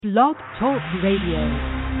Blog Talk Radio.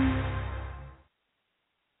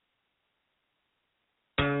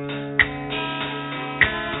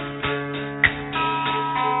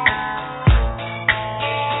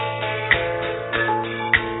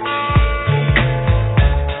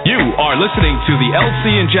 Are listening to the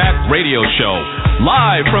LC and Jack Radio Show,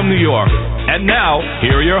 live from New York. And now,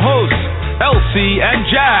 here are your hosts, LC and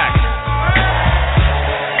Jack.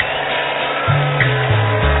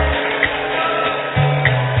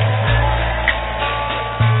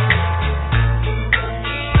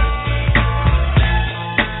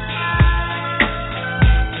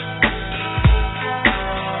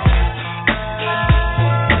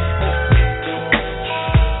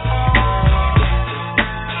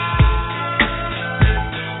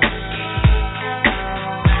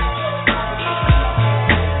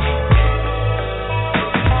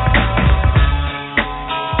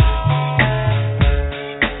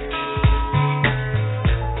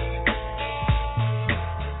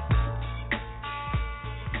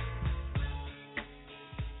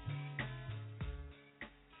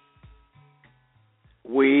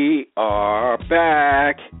 We are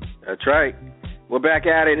back. That's right. We're back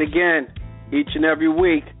at it again, each and every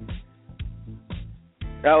week.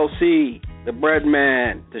 LC, the bread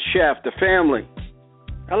man, the chef, the family.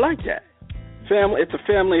 I like that. Family. It's a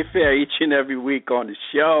family affair each and every week on the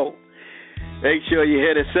show. Make sure you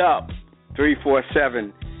hit us up,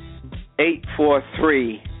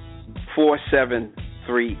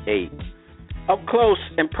 347-843-4738. Up close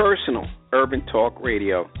and personal, Urban Talk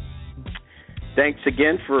Radio. Thanks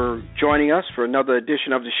again for joining us for another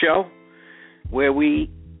edition of the show where we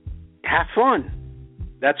have fun.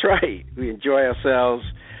 That's right. We enjoy ourselves.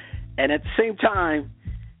 And at the same time,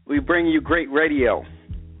 we bring you great radio,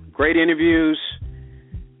 great interviews,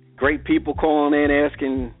 great people calling in,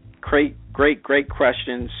 asking great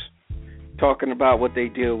questions, talking about what they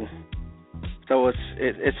do. So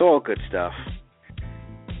it's all good stuff.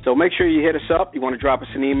 So make sure you hit us up. You want to drop us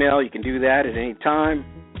an email, you can do that at any time.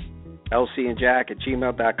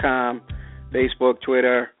 LCandJack@gmail.com, Facebook,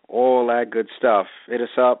 Twitter, all that good stuff. Hit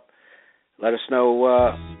us up. Let us know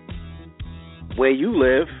where you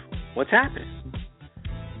live, what's happening.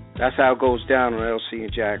 That's how it goes down on LC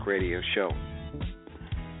and Jack Radio Show.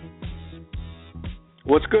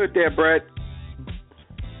 What's good there, Brett?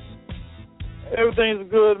 Everything's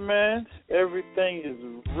good, man. Everything is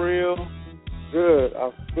real good.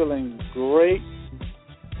 I'm feeling great.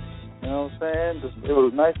 You know what I'm saying? It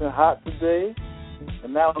was nice and hot today,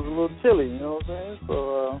 and now it's a little chilly, you know what I'm saying?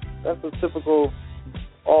 So that's the typical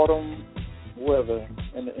autumn weather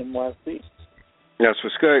in the NYC. That's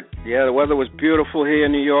what's good. Yeah, the weather was beautiful here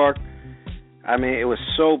in New York. I mean, it was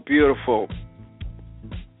so beautiful.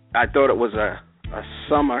 I thought it was a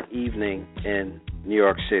summer evening in New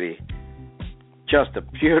York City. Just a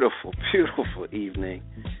beautiful, beautiful evening.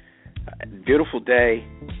 Beautiful day.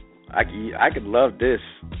 I could love this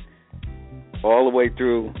all the way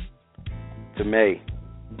through to May.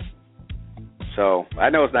 So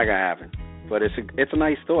I know it's not gonna happen, but it's a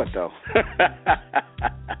nice thought though.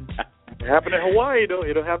 It happened in Hawaii though.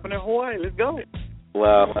 It'll happen in Hawaii. Let's go.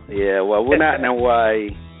 Well, yeah. Well, we're not in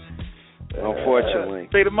Hawaii, unfortunately.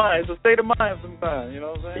 State of mind. It's a state of mind sometimes. You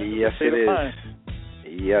know what I'm saying? Yes, it is.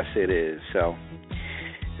 Yes, it is. So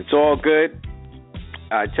it's all good.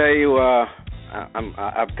 I tell you,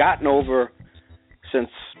 I've gotten over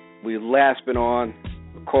since we've last been on.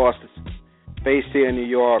 Of course, it's based here in New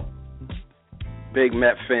York. Big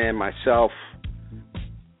Met fan myself.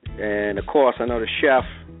 And, of course, I know the chef.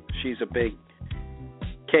 She's a big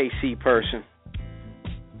KC person.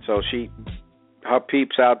 So her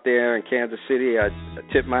peeps out there in Kansas City, I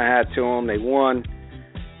tip my hat to them. They won.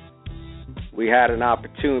 We had an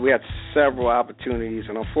opportunity. We had several opportunities,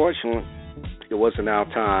 and unfortunately, it wasn't our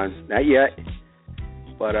time. Not yet.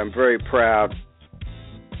 But I'm very proud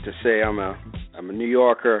to say I'm a New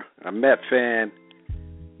Yorker, a Met fan.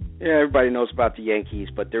 Yeah, everybody knows about the Yankees,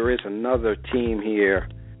 but there is another team here,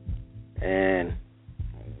 and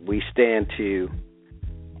we stand to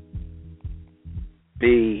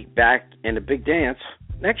be back in the big dance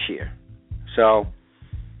next year. So,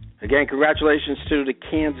 again, congratulations to the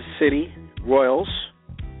Kansas City Royals,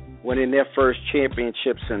 winning their first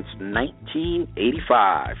championship since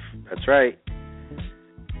 1985. That's right.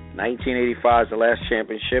 1985 is the last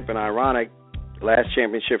championship, and ironic, the last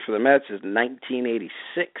championship for the Mets is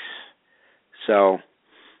 1986. So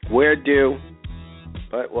we're due,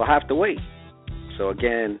 but we'll have to wait. So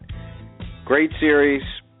again, great series,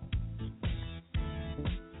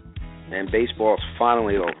 and baseball's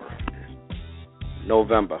finally over.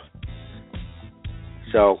 November.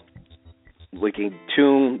 So we can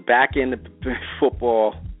tune back into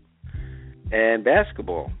football and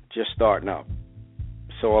basketball just starting up.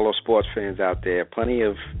 So all those sports fans out there, plenty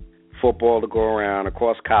of football to go around. Of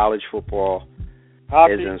course, college football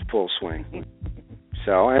is in full swing.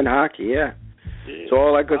 So, and hockey, yeah. So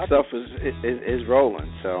all that good stuff is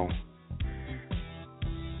rolling. So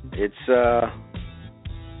it's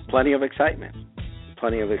plenty of excitement.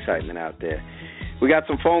 Plenty of excitement out there. We got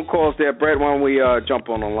some phone calls there, Brett. Why don't we jump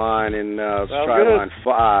on the line and try line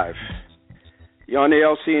 5. You're on the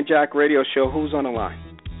LC and Jack radio show. Who's on the line?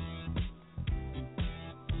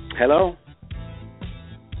 Hello?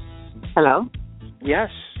 Hello? Yes,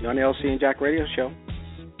 you're on the LC and Jack radio show.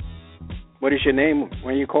 What is your name?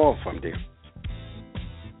 Where are you calling from, dear?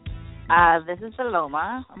 This is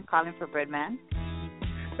Paloma. I'm calling for Breadman.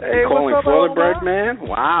 Hey, you calling what's up, for the Paloma? Breadman?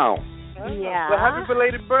 Wow. Yeah. Well, happy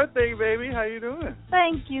belated birthday, baby. How you doing?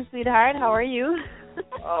 Thank you, sweetheart. How are you?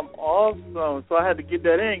 I'm awesome. So I had to get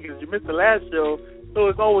that in because you missed the last show. So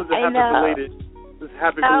it's always a happy belated. It's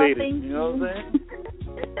happy belated. Thank you know you. what I'm saying?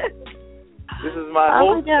 This is my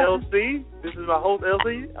host, LC. This is my host,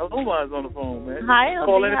 LC. Aloma's on the phone, man. Hi, LC.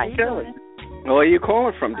 Calling How in you from Kelly. doing? Where are you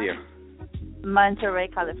calling from, dear? Monterey,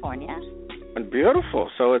 California.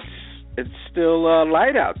 Beautiful. So it's still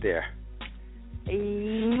light out there.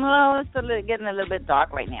 Well, it's getting a little bit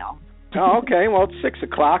dark right now. Oh, okay. Well, it's 6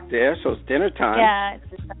 o'clock there, so it's dinner time. Yeah,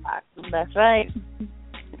 it's 6 o'clock. That's right.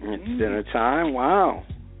 It's dinner time. Wow.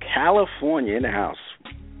 California in the house.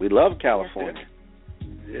 We love California.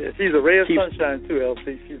 Yeah, she's a ray of sunshine too,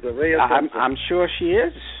 LC. She's a ray of sunshine. I'm sure she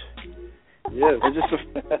is. Yes.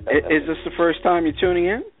 Is this the first time you're tuning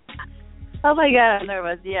in? Oh my God, I'm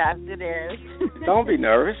nervous. Yes, it is. Don't be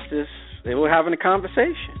nervous. We're having a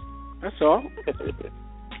conversation. That's all.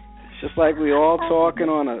 It's just like we all talking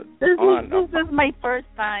on a. This is my first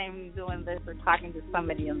time doing this or talking to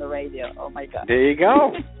somebody on the radio. Oh my God. There you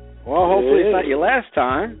go. Well, hopefully it's not your last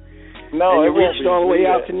time. No, and it you reached all the way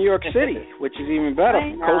out to to New York City, which is even better,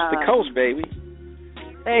 from coast to coast, baby.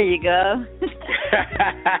 There you go.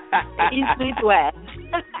 East meets west.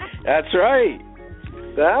 That's right.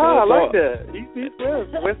 I like that. East meets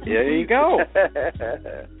west. There you go.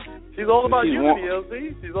 She's all about unity,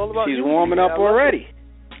 LC. She's all about unity. She's warming up already.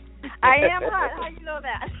 I am hot. How you know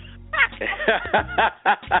that?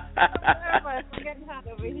 I'm getting hot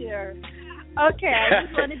over here. Okay, I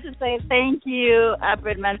just wanted to say thank you,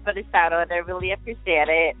 Breadman, for the shout out. I really appreciate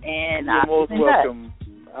it. And you're most welcome.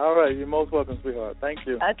 All right, you're most welcome, sweetheart. Thank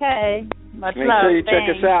you. Okay, much Make love. sure you Thanks.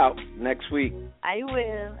 check us out next week. I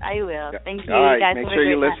will. Thank you. All right, guys, make sure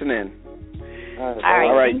you listen in.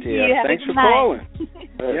 All right, dear. Thanks for calling.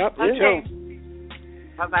 Yep, you okay. too.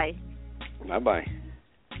 Bye-bye. Bye-bye.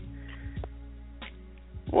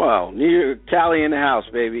 Wow, New Cali in the house,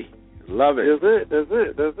 baby. Love it. That's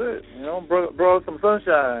it. You know, brought some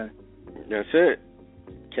sunshine. That's it.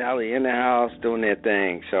 Cali in the house doing their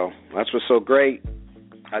thing. So that's what's so great.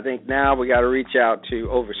 I think now we got to reach out to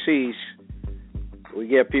overseas. We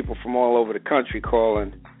get people from all over the country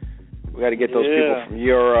calling. We got to get those people from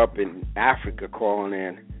Europe and Africa calling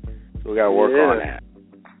in. So we got to work on that.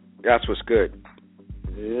 That's what's good.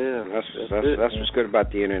 Yeah, that's what's good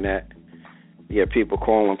about the internet. You get people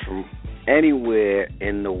calling from anywhere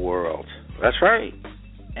in the world. That's right.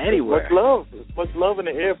 Anywhere. Much love. Much love in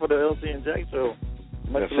the air for the LC and Jack show.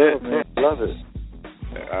 Much That's love, it. man. Love it.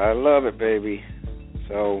 I love it, baby.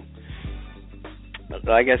 So,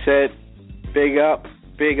 like I said, big up,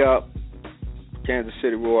 Kansas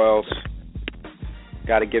City Royals.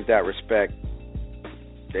 Got to give that respect.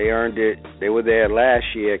 They earned it. They were there last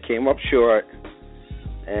year, came up short,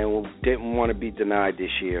 and didn't want to be denied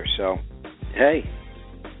this year. So, hey,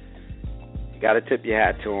 you got to tip your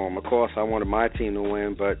hat to them. Of course, I wanted my team to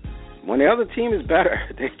win, but when the other team is better,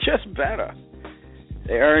 they're just better.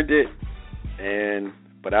 They earned it,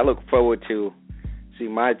 but I look forward to see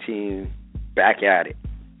my team back at it,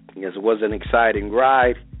 because it was an exciting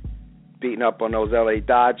ride, beating up on those LA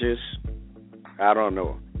Dodgers. I don't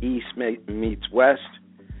know, East meets West.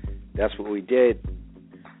 That's what we did.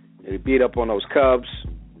 We beat up on those Cubs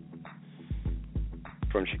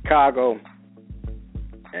from Chicago,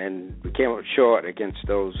 and we came up short against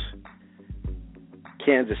those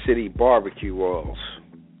Kansas City barbecue Royals,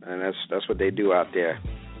 and that's what they do out there.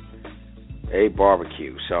 They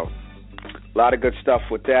barbecue. So a lot of good stuff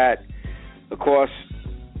with that. Of course,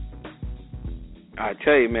 I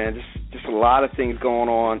tell you, man, just a lot of things going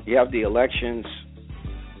on. You have the elections,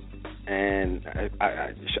 and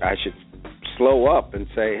I should slow up and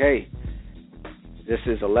say, hey, this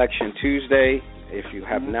is Election Tuesday. If you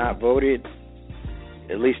have not voted,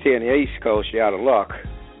 at least here in the East Coast, you're out of luck.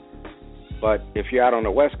 But if you're out on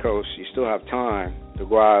the West Coast, you still have time to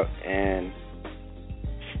go out and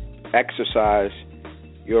exercise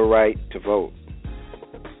your right to vote.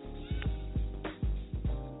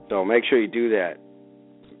 So make sure you do that.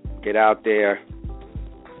 Get out there.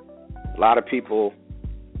 A lot of people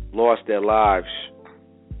lost their lives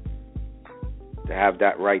to have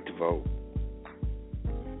that right to vote.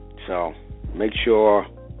 So make sure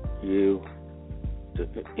you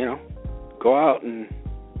go out, and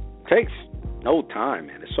it takes no time,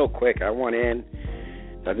 man. It's so quick. I went in.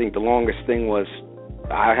 I think the longest thing was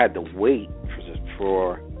I had to wait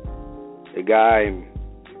for the guy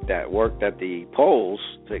that worked at the polls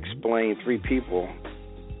to explain 3 people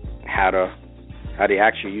how they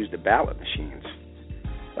actually use the ballot machines.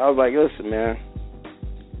 I was like, listen, man,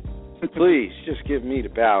 please just give me the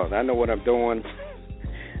ballot. I know what I'm doing.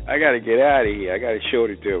 I got to get out of here. I got a show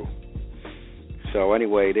to do. So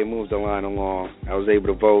anyway, they moved the line along. I was able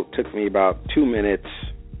to vote. Took me about 2 minutes.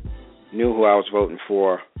 Knew who I was voting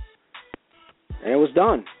for. And it was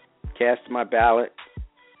done. Cast my ballot.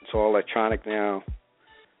 It's all electronic now.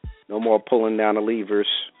 No more pulling down the levers.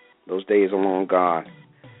 Those days are long gone.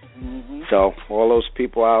 Mm-hmm. So all those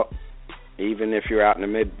people out, even if you're out in the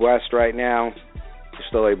Midwest right now, you're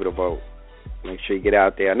still able to vote. Make sure you get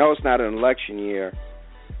out there. I know it's not an election year,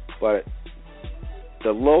 but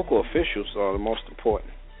the local officials are the most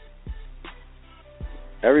important.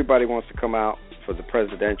 Everybody wants to come out for the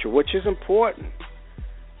presidential, which is important.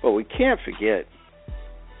 But we can't forget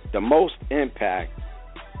the most impact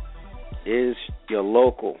is your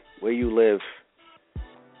local, where you live.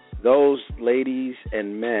 Those ladies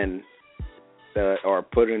and men that are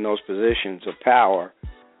put in those positions of power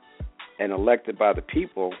and elected by the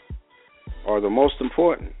people are the most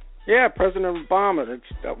important. Yeah, President Obama,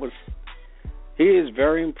 he is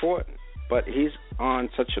very important, but he's on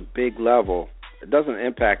such a big level. It doesn't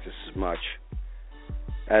impact us as much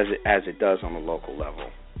as it does on the local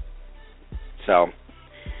level. So,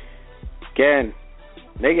 again,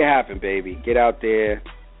 make it happen, baby. Get out there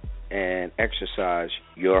and exercise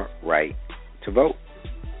your right to vote.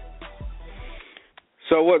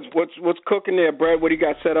 So what's cooking there, Brett? What do you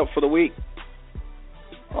got set up for the week?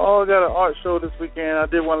 Oh, I got an art show this weekend. I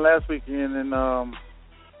did one last weekend in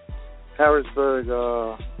Harrisburg,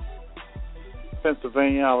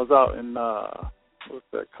 Pennsylvania. I was out in what's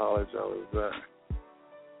that college I was at?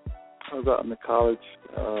 I was out in the college.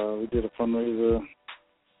 We did a fundraiser,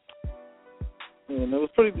 and it was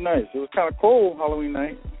pretty nice. It was kind of cold Halloween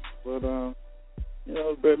night, but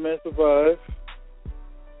Batman survived,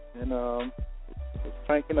 and it's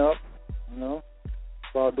cranking up.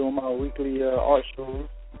 About doing my weekly art shows.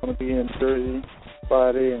 I'm going to be in Jersey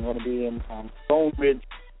Friday. I'm going to be in Stonebridge,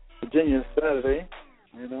 Virginia Saturday.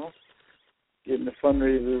 Getting the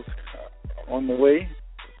fundraisers on the way,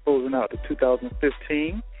 closing out to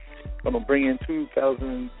 2015. I'm going to bring in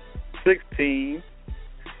 2016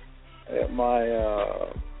 at my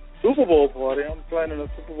Super Bowl party. I'm planning a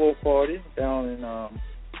Super Bowl party down in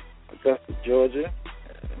Augusta, Georgia,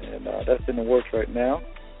 and that's in the works right now.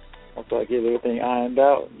 Once I get everything ironed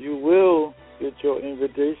out, you will get your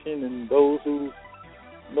invitation, and those who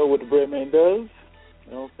know what the Breadman does,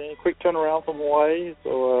 quick turnaround from Hawaii.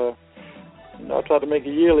 So, I try to make a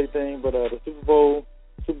yearly thing, but the Super Bowl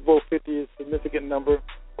 50 is a significant number.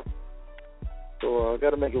 So I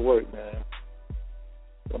got to make it work, man.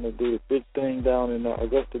 I'm going to do the big thing down in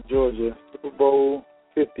Augusta, Georgia, Super Bowl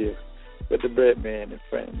 50th with the Breadman and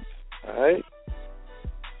friends. All right?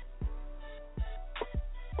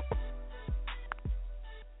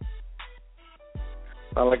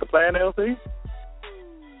 Sound like a plan, LC?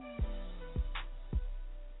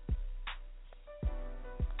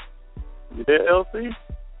 You there, LC?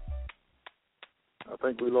 I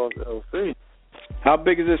think we lost LC. How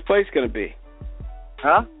big is this place going to be?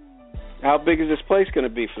 Huh? How big is this place going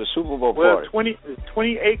to be for the Super Bowl party? Well, it's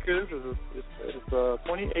 20 acres. It's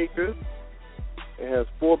 20 acres. It has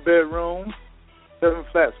 4 bedrooms, 7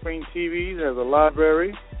 flat screen TVs. It has a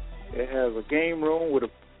library. It has a game room with a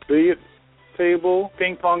billiard table,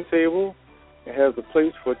 ping pong table. It has a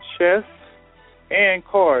place for chess and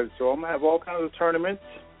cards. So I'm going to have all kinds of tournaments.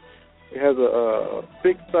 It has a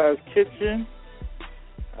big size kitchen.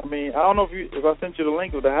 I mean, I don't know if I sent you the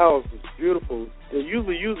link of the house. It's beautiful. They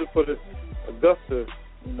usually use it for the Augusta,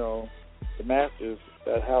 the Masters,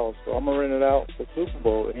 that house. So I'm gonna rent it out for Super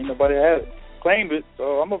Bowl. Ain't nobody had it, claimed it,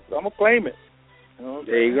 so I'm gonna claim it.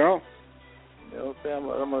 There you go. You know what I'm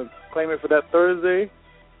saying? I'm gonna claim it for that Thursday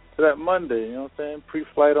to that Monday. You know what I'm saying?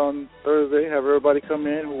 Pre-flight on Thursday. Have everybody come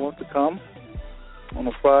in who wants to come. On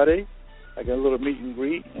a Friday, I got a little meet and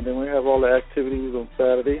greet, and then we have all the activities on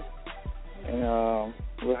Saturday, and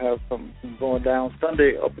we'll have something going down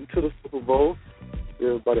Sunday up until the Super Bowl.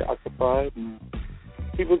 Everybody occupied and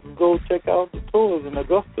people can go check out the tours in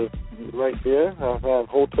Augusta right there. I have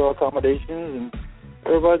hotel accommodations, and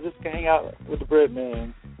everybody just can hang out with the bread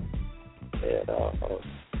man. And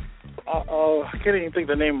I can't even think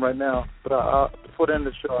of the name right now, but before the end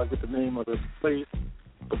of the show, I'll get the name of the place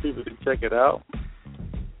so people can check it out.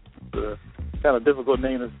 It's a kind of difficult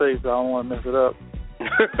name to say, so I don't want to mess it up.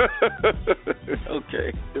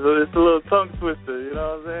 Okay. It's a little tongue twister, you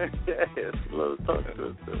know what I'm saying? Yeah, it's a little tongue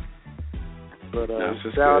twister. But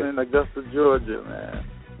it's down in Augusta, Georgia, man.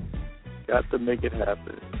 Got to make it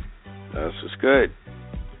happen. That's just good.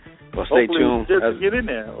 Well, stay tuned. Just to get in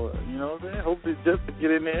there, you know what I'm saying? Hopefully just to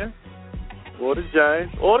get in there. Or the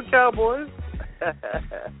Giants, or the Cowboys.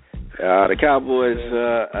 The Cowboys,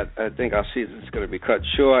 I think our season's going to be cut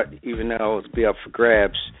short, even though it'll be up for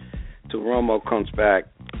grabs. Till Romo comes back,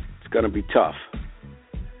 it's going to be tough.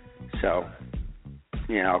 So,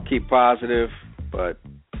 I'll keep positive, but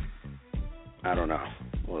I don't know.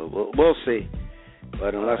 We'll see.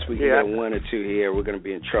 But unless we get 1 or 2 here, we're going to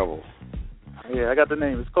be in trouble. Yeah, I got the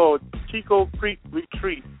name. It's called Chico Creek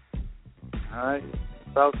Retreat. All right,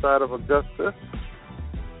 south side of Augusta,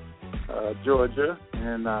 Georgia,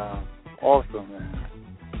 and awesome, man.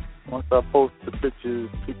 Once I post the pictures,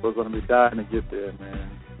 people are going to be dying to get there,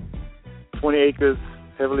 man. 20 acres,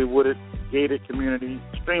 heavily wooded, gated community,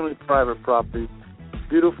 extremely private property,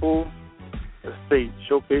 beautiful estate,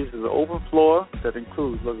 showcases an open floor that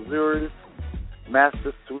includes luxurious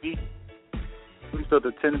master suites up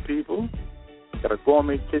to 10 people. Got a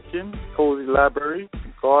gourmet kitchen, cozy library,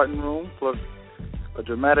 garden room, plus a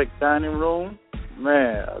dramatic dining room.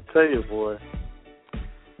 Man, I tell you, boy,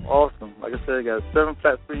 awesome. Like I said, got 7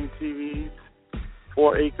 flat screen TVs,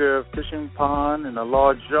 4-acre fishing pond, and a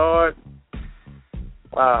large yard.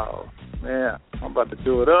 Wow, man, I'm about to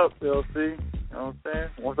do it up, LC. You know what I'm saying?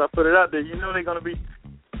 Once I put it out there, they're gonna be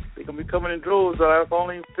coming in droves. I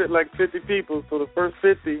only fit like 50 people, so the first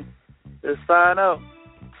 50, they sign up.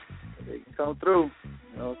 They can come through.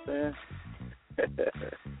 You know what I'm saying?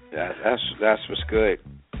 That's what's good.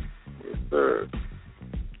 Yes, sir.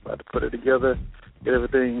 About to put it together, get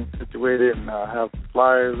everything situated, and have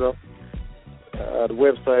flyers up, the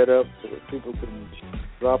website up, so that people can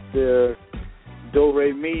drop their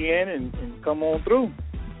do-re-mi in and come on through.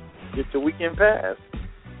 Get your weekend pass.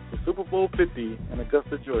 The Super Bowl 50 in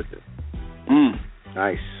Augusta, Georgia.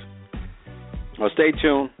 Nice. Well, stay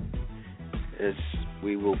tuned.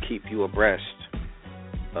 We will keep you abreast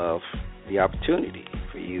of the opportunity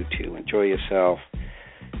for you to enjoy yourself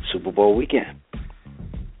Super Bowl weekend.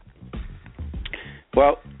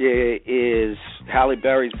 Well, it is Halle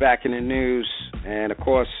Berry's back in the news, and of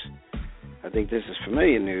course, I think this is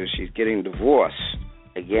familiar news. She's getting divorced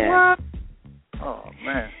again. What? Oh,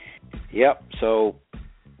 man. Yep. So,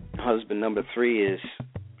 husband number 3 is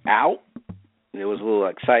out. There was a little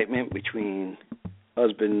excitement between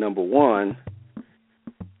husband number 1,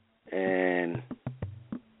 and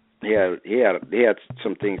he had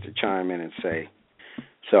some things to chime in and say.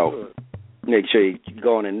 So, make sure you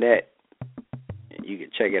go on the net. You can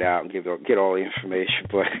check it out and get all the information.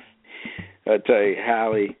 But I tell you,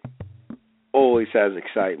 Halle always has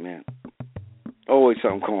excitement. Always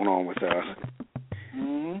something going on with her.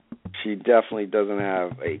 Mm-hmm. She definitely doesn't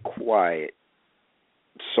have a quiet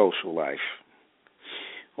social life.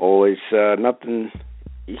 Always nothing.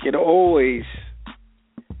 You can always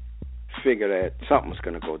figure that something's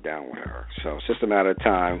going to go down with her. So it's just a matter of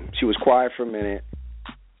time. She was quiet for a minute,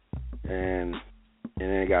 and then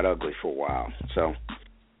it got ugly for a while. So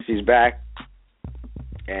she's back.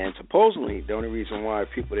 And supposedly, the only reason why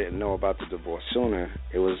people didn't know about the divorce sooner,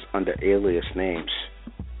 it was under alias names.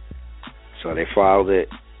 So they filed it,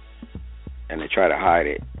 and they try to hide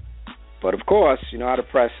it. But, of course, you know how the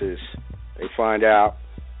press is. They find out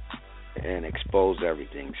and expose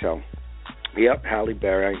everything. So, yep, Halle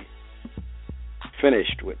Berry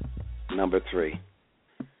finished with number 3.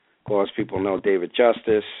 Of course, people know David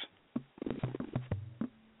Justice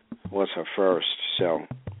was her first. So,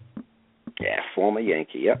 yeah, former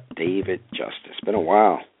Yankee. Yep, David Justice. Been a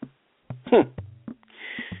while.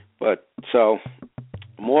 But, so,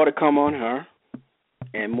 more to come on her,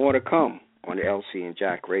 and more to come on the LC and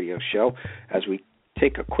Jack radio show as we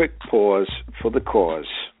take a quick pause for the cause.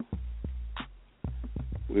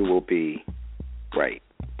 We will be right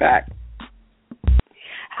back.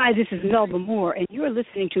 Hi, this is Melba Moore, and you're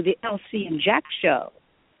listening to the LC and Jack show.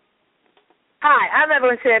 Hi, I'm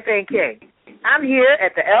Evelyn Champagne King. I'm here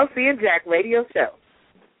at the LC and Jack radio show.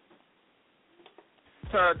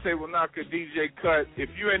 Turntable knocker DJ Cut. If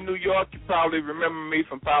you're in New York, you probably remember me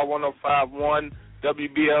from Power 105.1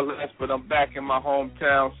 WBLS, but I'm back in my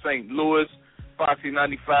hometown, St. Louis, Foxy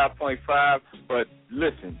 95.5. But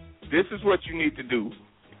listen, this is what you need to do.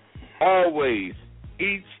 Always,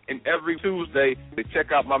 each and every Tuesday, to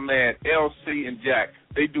check out my man LC and Jack.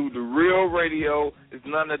 They do the real radio. It's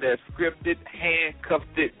none of that scripted,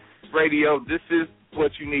 handcuffed radio. This is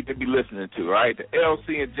what you need to be listening to, all right? The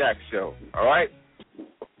LC and Jack show, all right?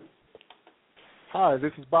 Hi,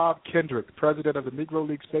 this is Bob Kendrick, president of the Negro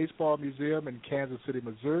Leagues Baseball Museum in Kansas City,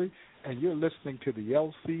 Missouri, and you're listening to the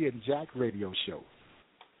LC and Jack radio show.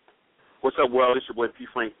 What's up, world? It's your boy P.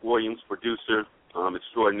 Frank Williams, producer,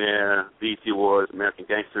 extraordinaire, BET Awards, American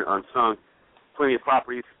Gangster, Unsung, plenty of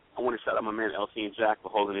properties. I want to shout out my man LC and Jack for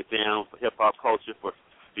holding it down, for hip-hop culture, for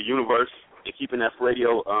the universe, and keeping that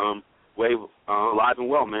radio wave alive and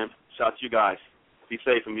well, man. Shout out to you guys. Be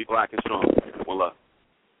safe and be black and strong. One love.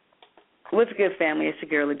 What's good, family? It's your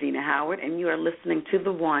girl, Adina Howard, and you are listening to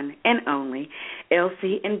the one and only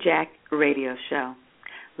LC and Jack radio show.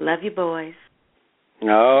 Love you, boys.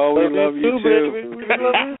 Oh, we love you too. Baby. We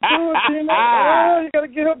love you too, Adina. Oh, you got to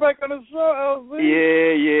get her back on the show, LC.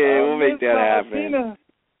 Yeah, we'll make that happen. Adina.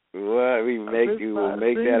 What we'll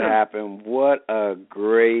make that happen. What a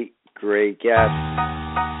great guest.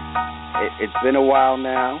 It's been a while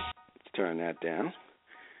now. Let's turn that down.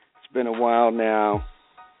 It's been a while now.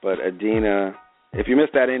 But Adina, if you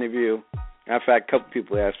missed that interview, in fact, a couple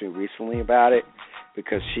people asked me recently about it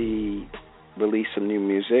because she released some new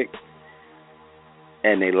music,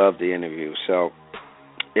 and they loved the interview. So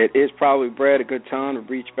it is probably, Brad, a good time to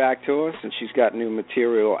reach back to us, and she's got new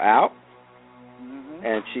material out. Mm-hmm.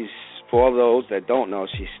 And she's, for those that don't know,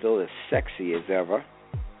 she's still as sexy as ever.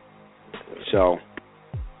 So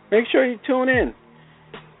make sure you tune in.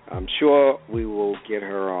 I'm sure we will get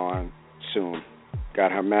her on soon.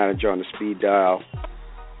 Got her manager on the speed dial,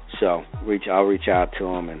 so I'll reach out to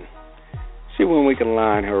him and see when we can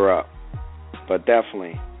line her up. But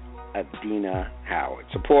definitely, Adina Howard.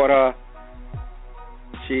 Support her.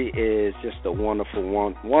 She is just a wonderful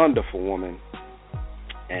woman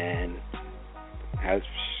and has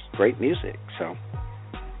great music. So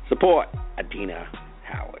support Adina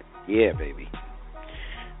Howard. Yeah, baby.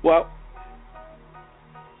 Well,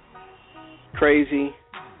 crazy.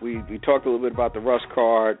 We talked a little bit about the Russ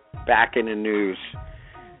card, back in the news.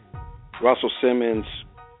 Russell Simmons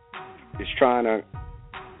is trying to,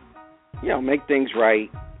 make things right.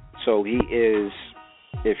 So he is,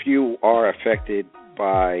 if you are affected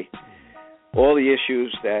by all the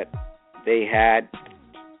issues that they had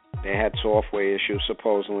software issues,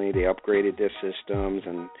 supposedly. They upgraded their systems,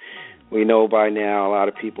 and we know by now a lot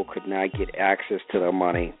of people could not get access to their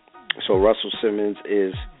money. So Russell Simmons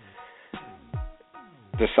is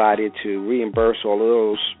decided to reimburse all of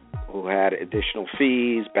those who had additional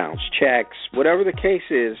fees, bounced checks, whatever the case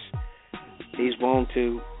is, he's willing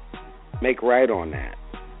to make right on that.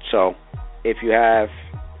 So if you have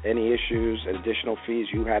any issues and additional fees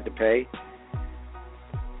you had to pay,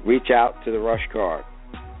 reach out to the Rush card.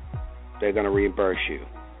 They're going to reimburse you,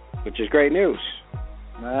 which is great news.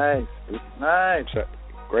 Nice. So,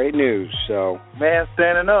 great news. So Man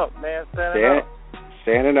standing up.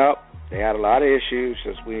 Standing up. They had a lot of issues,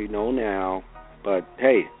 as we know now, but,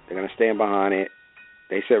 hey, they're going to stand behind it.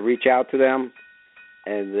 They said reach out to them,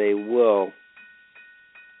 and they will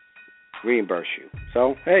reimburse you.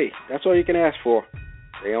 So, hey, that's all you can ask for.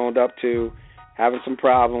 They owned up to having some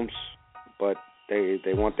problems, but they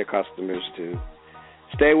want their customers to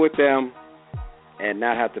stay with them and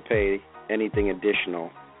not have to pay anything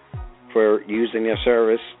additional for using their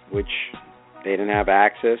service, which they didn't have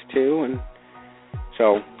access to. And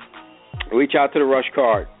so reach out to the Rush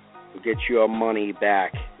card. We'll get your money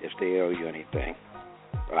back if they owe you anything.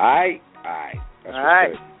 All right? That's all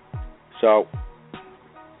right. Good. So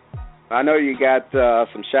I know you got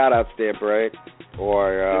some shout-outs there, Brad,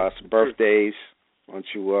 or some birthdays. Why don't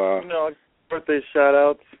you... birthday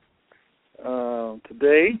shout-outs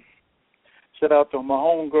today. Shout-out to my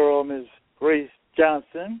homegirl, Ms. Grace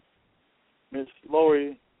Johnson, Miss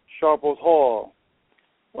Lori Sharples Hall,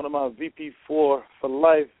 one of my VP4 for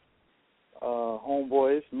life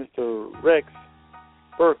homeboys, Mr. Rex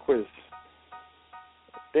Berquist,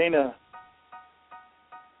 Dana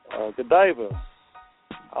Godiva,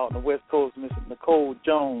 out on the West Coast, Miss Nicole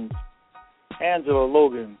Jones, Angela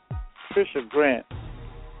Logan, Trisha Grant,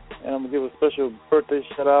 and I'm going to give a special birthday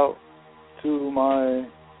shout-out to my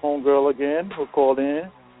homegirl again who called in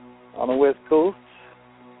on the West Coast,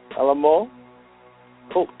 Alamo,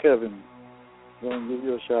 Colt Kevin. I'm going to give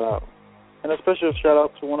you a shout-out. And a special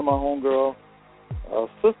shout-out to one of my homegirl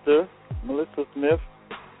sister, Melissa Smith.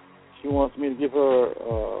 She wants me to give her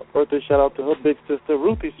a birthday shout-out to her big sister,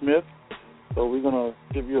 Ruthie Smith. So we're going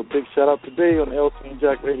to give you a big shout-out today on the LC and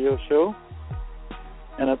Jack Radio Show.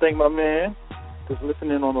 And I thank my man that's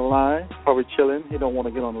listening on the line, probably chilling. He don't want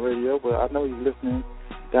to get on the radio, but I know he's listening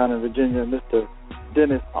down in Virginia, Mr.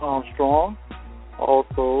 Dennis Armstrong,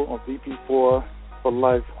 also on VP4 for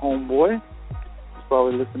Life Homeboy. He's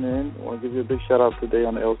probably listening. I want to give you a big shout-out today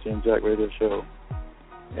on the LC and Jack Radio Show.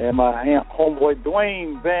 And my homeboy,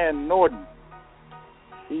 Dwayne Van Norden.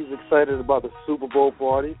 He's excited about the Super Bowl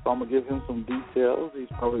party, so I'm going to give him some details. He's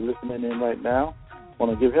probably listening in right now. I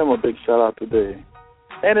want to give him a big shout-out today.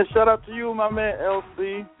 And a shout-out to you, my man,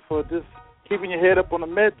 LC, for just keeping your head up on the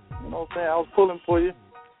Mets. You know what I'm saying? I was pulling for you.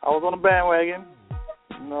 I was on the bandwagon.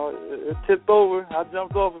 You know, it tipped over. I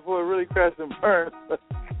jumped off before it really crashed and burned.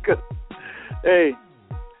 Hey,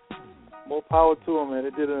 more power to them, man.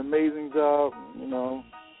 They did an amazing job, you know.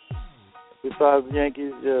 Besides the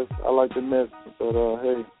Yankees, yes, I like the Mets. But,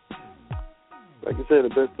 hey, like I said, the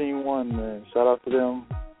best team won, man. Shout out to them.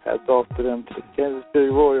 Hats off to them, to the Kansas City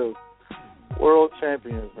Royals. World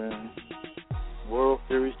champions, man. World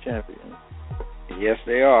Series champions. Yes,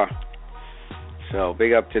 they are. So,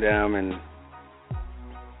 big up to them, and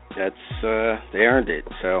that's, they earned it.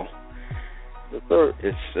 So, yes, sir.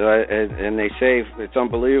 It's, and they say it's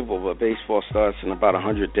unbelievable, but baseball starts in about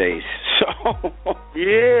 100 days. So,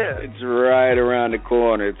 yeah. It's right around the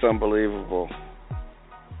corner. It's unbelievable.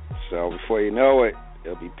 So, before you know it,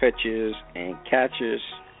 there'll be pitchers and catchers,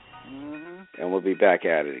 and we'll be back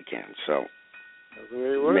at it again. So, that's the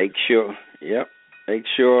way it works. Make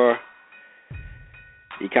sure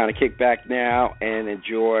you kind of kick back now and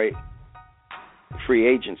enjoy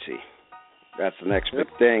free agency. That's the next big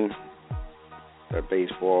thing that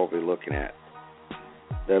baseball will be looking at.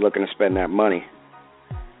 They're looking to spend that money.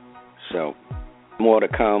 So, more to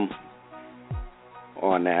come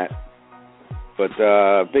on that. But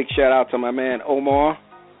big shout out to my man Omar,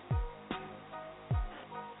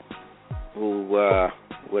 who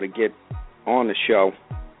would get on the show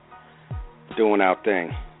doing our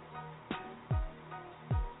thing.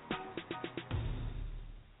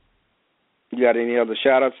 You got any other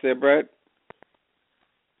shout outs there, Brett?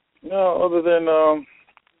 No, other than I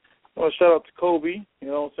want to shout out to Kobe, you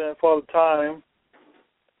know what I'm saying? Father Time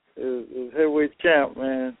is heavyweight champ,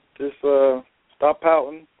 man. Just stop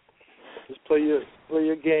pouting. Just play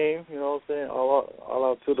your game, you know what I'm saying? All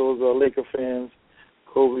out to those Laker fans.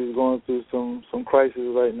 Kobe's going through some crisis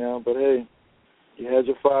right now, but hey, you had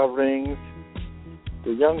your 5 rings.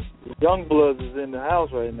 The young bloods is in the house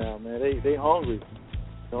right now, man. They hungry.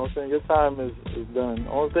 You know what I'm saying? Your time is done. The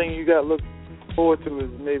only thing you got to look forward to is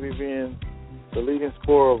maybe being the leading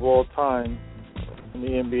scorer of all time in the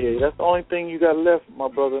NBA. That's the only thing you got left, my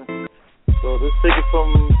brother. So let's take it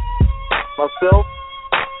from myself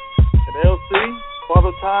and LC.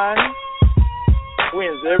 Father Time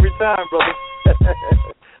wins every time, brother.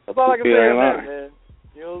 That's all I can say on that, man.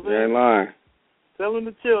 You know what I'm saying? You ain't lying. Tell him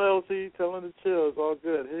to chill, LC. Tell him to chill. It's all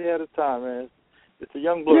good. He had his time, man. It's a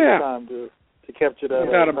young blood's time to capture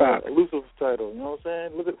that elusive title. You know what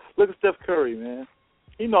I'm saying? Look at Steph Curry, man.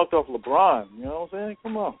 He knocked off LeBron. You know what I'm saying?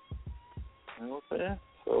 Come on. You know what I'm saying?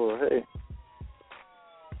 So hey,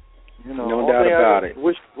 you know, no doubt about it.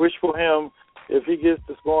 Wish for him if he gets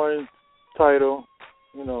the scoring title,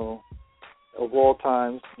 you know, of all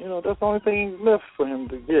times. You know, that's the only thing left for him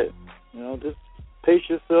to get. You know, just pace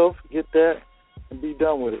yourself, get that, and be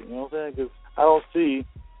done with it. You know what I'm saying? Because I don't see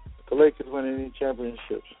the Lakers winning any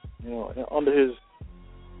championships, you know, under his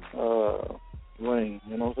reign.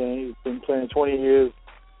 You know what I'm saying? He's been playing 20 years,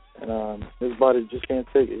 and his body just can't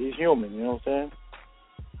take it. He's human. You know what I'm saying?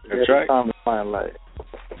 That's right. Time to find light.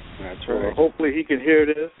 That's right. Hopefully he can hear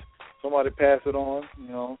this. Somebody pass it on. You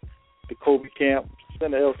know, the Kobe camp.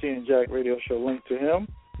 Send the LC and Jack Radio Show link to him.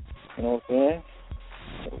 You know what I'm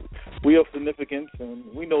saying? We of significance, and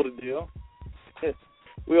we know the deal.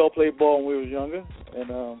 We all played ball when we was younger,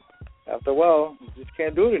 and after a while, you just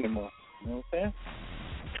can't do it anymore. You know what I'm saying?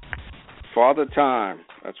 Father Time.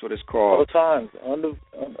 That's what it's called. Father Time.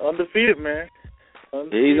 Undefeated, man.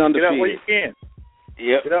 He's undefeated. Get out while you can.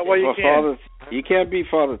 Yep. Get out while you can. You can't beat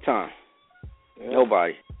Father Time. Yeah.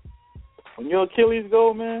 Nobody. When your Achilles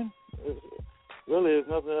go, man, really there's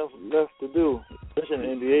nothing else left to do, especially in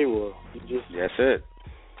the NBA world. That's it.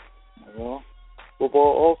 You know,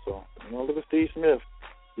 football also. You know, look at Steve Smith.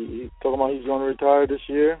 He's talking about he's going to retire this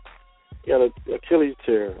year. He got an Achilles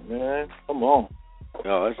tear, man. Come on.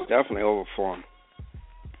 Oh, it's definitely over for him.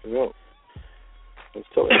 Yeah. Let's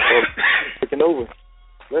tell him. Taking over.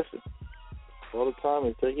 Listen. All the time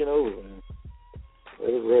it's taking over, man. Let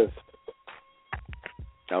it rest.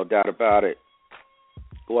 No doubt about it.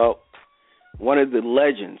 Well, one of the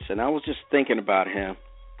legends, and I was just thinking about him,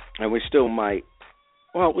 and we still might,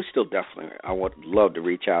 well, we still definitely, I would love to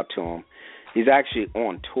reach out to him, He's actually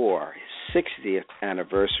on tour, his 60th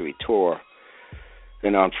anniversary tour,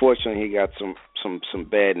 and unfortunately, he got some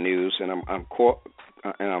bad news. And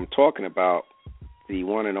I'm talking about the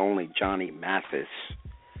one and only Johnny Mathis,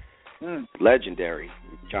 legendary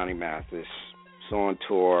Johnny Mathis. Is on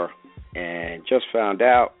tour, and just found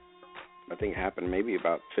out. I think it happened maybe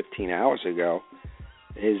about 15 hours ago.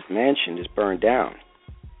 His mansion is burned down.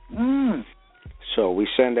 So we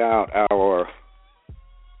send out our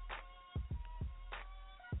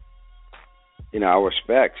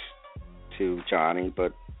respects to Johnny,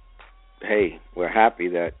 but hey, we're happy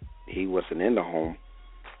that he wasn't in the home.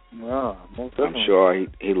 Yeah, most definitely. I'm sure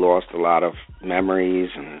he lost a lot of memories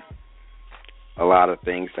and a lot of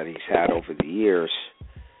things that he's had over the years.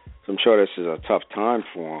 So I'm sure this is a tough time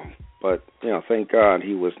for him. But, thank God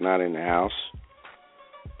he was not in the house,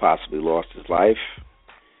 possibly lost his life.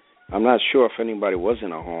 I'm not sure if anybody was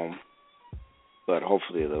in a home, but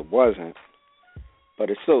hopefully there wasn't. But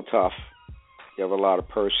it's still tough. You have a lot of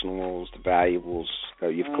personals, the valuables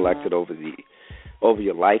that you've collected over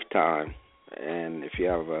your lifetime, and if you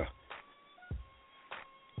have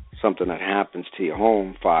something that happens to your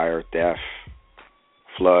home, fire, death,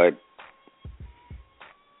 flood,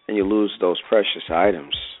 and you lose those precious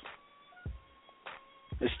items,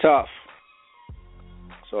 it's tough.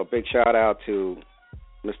 So a big shout out to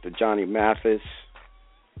Mr. Johnny Mathis.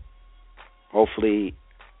 Hopefully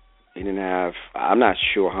he didn't have, I'm not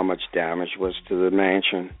sure how much damage was to the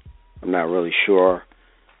mansion. I'm not really sure,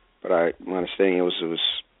 but my understanding it was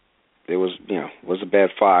a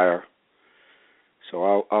bad fire.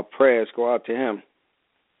 So our prayers go out to him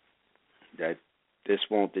that this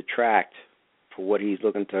won't detract for what he's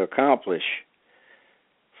looking to accomplish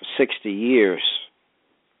for 60 years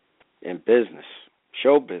in business,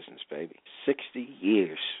 show business, baby. 60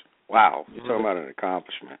 years. Wow, you're talking about an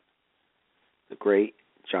accomplishment. The great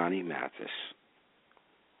Johnny Mathis.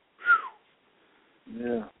 Whew.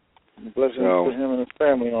 Yeah. Blessings to him and his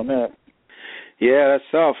family on that. Yeah, that's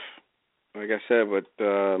tough. Like I said, but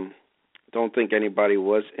don't think anybody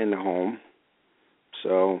was in the home.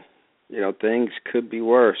 So, things could be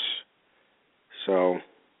worse. So,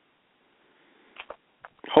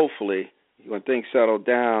 hopefully, when things settle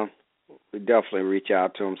down, we definitely reach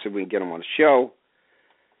out to him, see if we can get him on the show.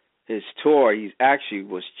 His tour, he actually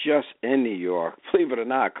was just in New York, believe it or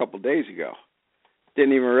not, a couple of days ago.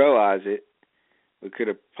 Didn't even realize it. We could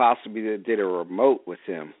have possibly did a remote with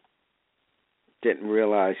him. Didn't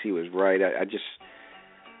realize he was right. I just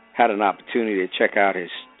had an opportunity to check out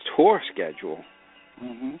his tour schedule,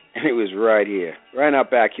 and it was right here, right in our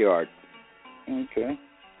backyard. Okay.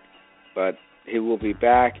 But he will be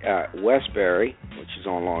back at Westbury, which is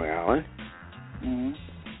on Long Island,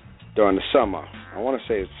 during the summer. I want to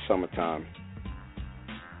say it's summertime.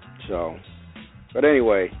 So, but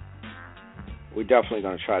anyway, we're definitely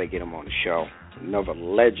going to try to get him on the show. Another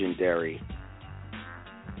legendary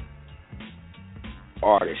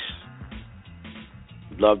artist.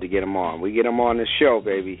 Love to get him on. We get him on the show,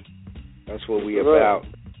 baby. That's what we about.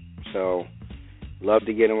 So, love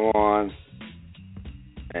to get him on.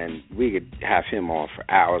 And we could have him on for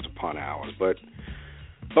hours upon hours. But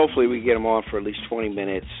hopefully we get him on for at least 20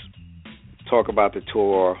 minutes, talk about the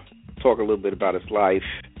tour, talk a little bit about his life,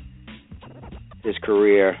 his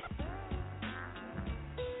career,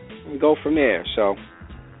 and go from there. So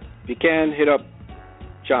if you can, hit up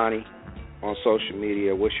Johnny on social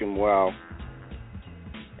media, wish him well,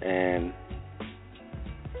 and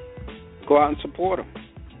go out and support him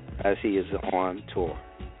as he is on tour.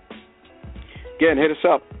 Again, hit us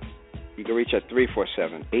up. You can reach at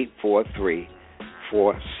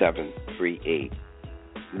 347-843-4738.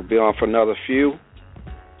 We'll be on for another few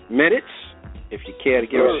minutes. If you care to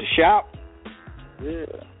give us a shout,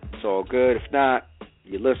 it's all good. If not,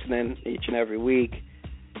 you're listening each and every week,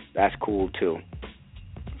 that's cool too.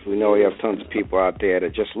 So we know we have tons of people out there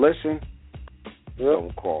that just listen,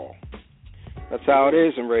 don't call. That's how it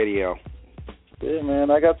is in radio. Yeah, man.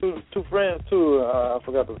 I got two friends, too. I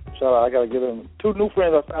forgot to shout out. I got to give them 2 new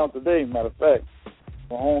friends I found today, matter of fact.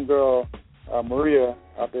 My homegirl, Maria,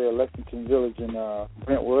 out there at Lexington Village in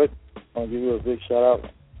Brentwood. I want to give you a big shout out.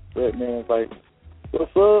 That man's like,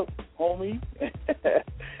 what's up, homie?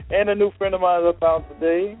 And a new friend of mine I found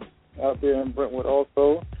today out there in Brentwood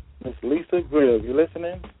also, Miss Lisa Grill. If you're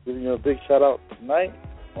listening, giving you a big shout out tonight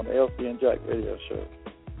on the LC and Jack radio show.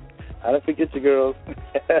 I didn't forget you girls.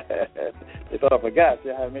 They thought I forgot. So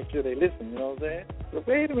I had to make sure they listen, you know what I'm saying? So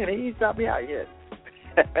wait a minute, he ain't stopped me out yet.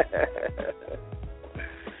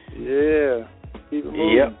 Yeah. Keep it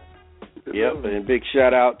moving. Yep. And big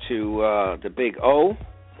shout out to the Big O,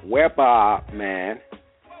 Weber Man,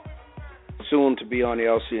 soon to be on the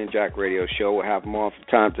LC and Jack radio show. We'll have him on from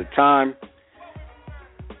time to time,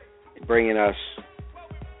 bringing us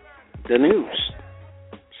the news.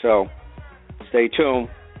 So stay tuned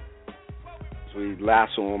as we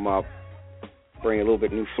lasso him up, bring a little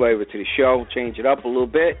bit new flavor to the show, change it up a little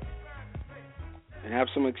bit, and have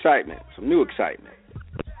some excitement, some new excitement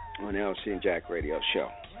on the LC and Jack radio show.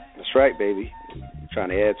 That's right, baby. We're trying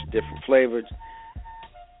to add some different flavors,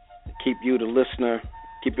 keep you, the listener,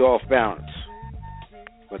 keep you off balance,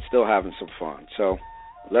 but still having some fun. So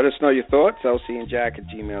let us know your thoughts,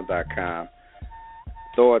 lcandjack@gmail.com.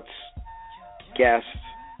 Thoughts, guests,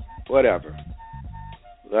 whatever.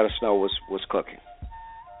 Let us know what's cooking.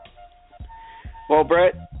 Well,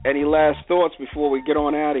 Brett, any last thoughts before we get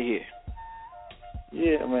on out of here?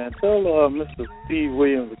 Yeah, man. Tell Mr. Steve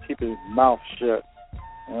Williams to keep his mouth shut.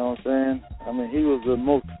 You know what I'm saying? I mean, he was the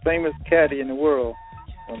most famous caddy in the world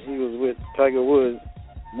when he was with Tiger Woods.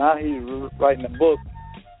 Now he's writing a book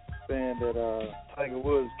saying that Tiger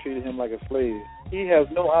Woods treated him like a slave. He has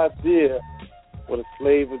no idea what a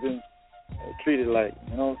slave has been treated like.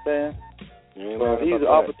 You know what I'm saying? So he's an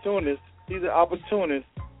opportunist. He's an opportunist,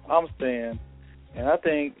 I'm saying. And I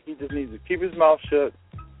think he just needs to keep his mouth shut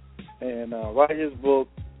and write his book.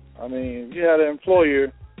 I mean, if you had an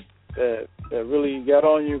employer that really got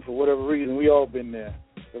on you for whatever reason, we all been there.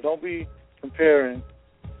 So don't be comparing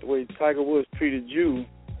the way Tiger Woods treated you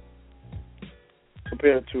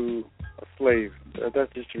compared to a slave.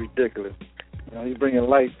 That's just ridiculous. You know, he's bringing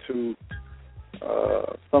light to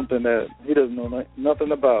something that he doesn't know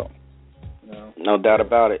nothing about. You know? No doubt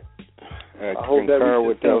about it. I concur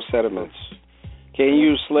with those sentiments. Can't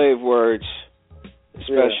use slave words,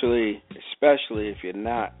 especially if you're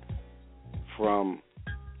not from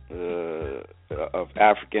of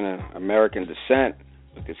African American descent,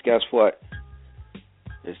 because guess what?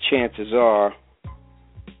 The chances are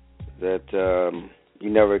that you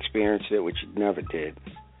never experienced it, which you never did,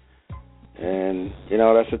 and you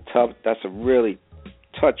know that's a really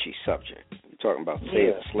touchy subject. You're talking about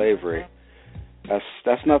slavery.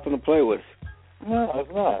 That's nothing to play with. No,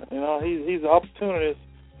 it's not. You know, he's an opportunist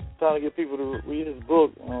trying to get people to read his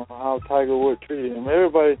book on how Tiger Woods treated him.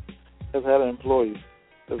 Everybody has had an employee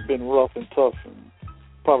that's been rough and tough and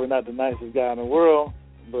probably not the nicest guy in the world,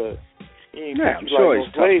 but he ain't I'm sure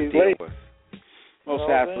he's tough to deal with. Most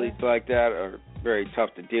athletes like that are very tough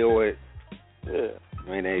to deal with. Yeah. I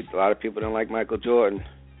mean, a lot of people didn't like Michael Jordan.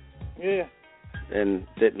 Yeah. And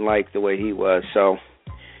didn't like the way he was. So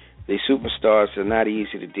these superstars are not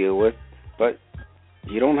easy to deal with, but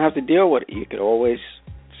you don't have to deal with it. You could always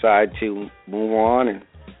decide to move on and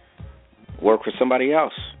work for somebody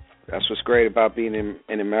else. That's what's great about being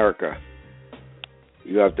in America.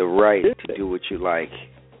 You have the right to do what you like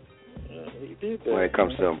when it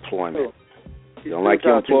comes to employment. You don't like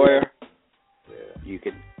your employer, you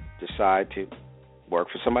could decide to work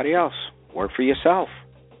for somebody else. Work for yourself.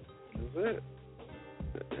 That's it.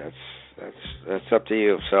 That's up to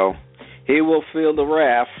you. So he will feel the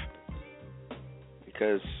wrath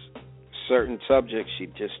because certain subjects you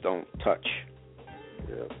just don't touch.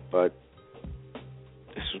 Yeah. But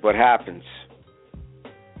this is what happens.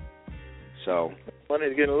 So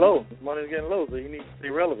money's getting low, so you need to stay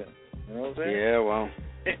relevant. You know what I'm saying? Yeah, well,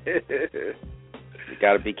 you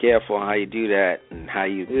got to be careful on how you do that and how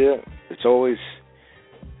you. Yeah. It's always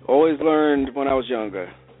learned when I was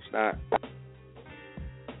younger. It's not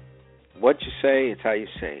what you say; it's how you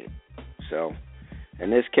say it. So, in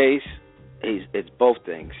this case, it's both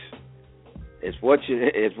things. It's what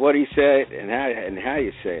he said and how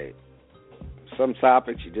you say it. Some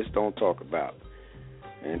topics you just don't talk about.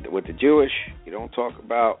 And with the Jewish, you don't talk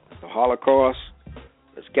about the Holocaust.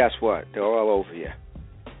 Because guess what? They're all over you.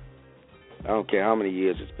 I don't care how many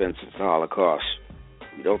years it's been since the Holocaust.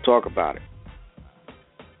 You don't talk about it.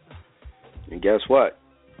 And guess what?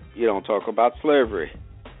 You don't talk about slavery.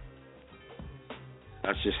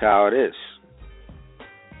 That's just how it is.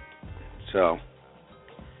 So,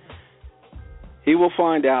 he will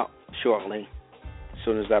find out shortly. As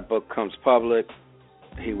soon as that book comes public,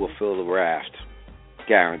 he will feel the wrath.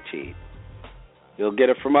 Guaranteed. He'll get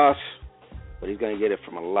it from us, but he's going to get it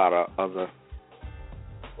from a lot of other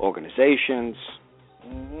organizations.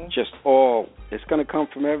 Mm-hmm. It's going to come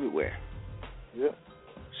from everywhere. Yeah.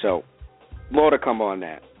 So, more to come on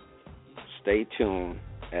that. Stay tuned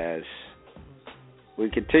as we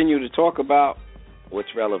continue to talk about what's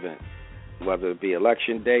relevant, whether it be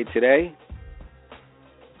Election Day today,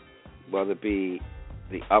 whether it be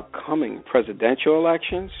the upcoming presidential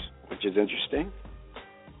elections, which is interesting.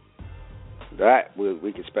 That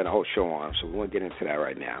we could spend a whole show on, so we won't get into that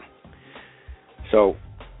right now. So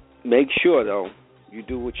make sure, though, you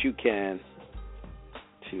do what you can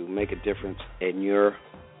to make a difference in your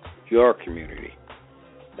community.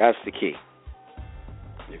 That's the key.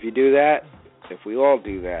 If you do that, if we all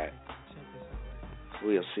do that,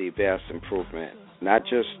 we'll see vast improvement, not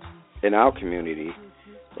just in our community,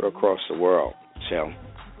 but across the world. So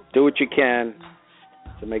do what you can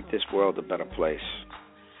to make this world a better place,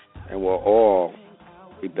 and we'll all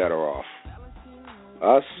be better off.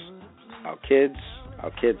 Us, our kids'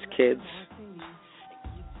 kids.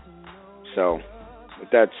 So with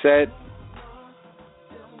that said,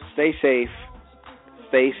 stay safe,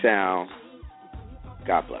 stay sound.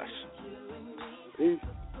 God bless. Peace.